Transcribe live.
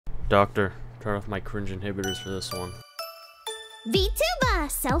Doctor, turn off my cringe inhibitors for this one.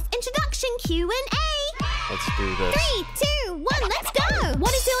 Vtuber, self-introduction Q&A. Let's do this. 3, 2, 1, let's go.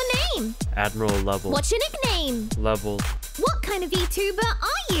 What is your name? Admiral Level. What's your nickname? Level. What kind of Vtuber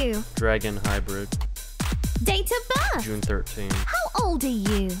are you? Dragon Hybrid. Date of birth? June 13. How old are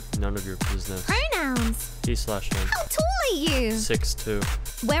you? None of your business. Pronouns? He/him. How tall are you?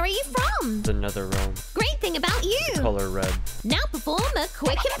 6'2". Where are you from? The Nether Realm. Great thing about you. Color red. Now perform a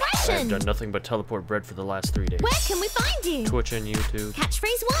quick I've impression. done nothing but teleport bread for the last 3 days. Where can we find you? Twitch and YouTube.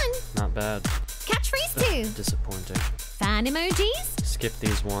 Catchphrase 1. Not bad. Catchphrase 2. Disappointing. Fan emojis? Skip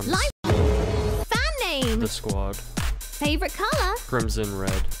these ones. Live. Fan name? The Squad. Favorite color? Crimson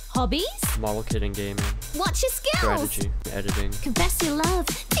Red. Hobbies? Model kit and gaming. What's your skills? Strategy. Editing. Confess your love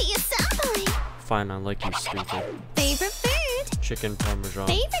to your senpai. Fine, I like you, stupid. Favorite food? Chicken Parmesan.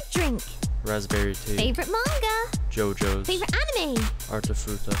 Favorite drink? Raspberry tea. Favorite manga? JoJo's. Favorite anime?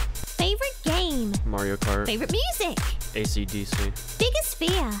 Artifruta. Favorite game? Mario Kart. Favorite music? AC/DC. Biggest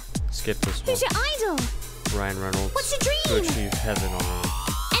fear? Skip this one. Who's your idol? Ryan Reynolds. What's your To dream? achieve heaven on earth.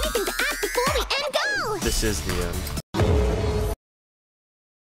 Anything to add before we end go? This is the end.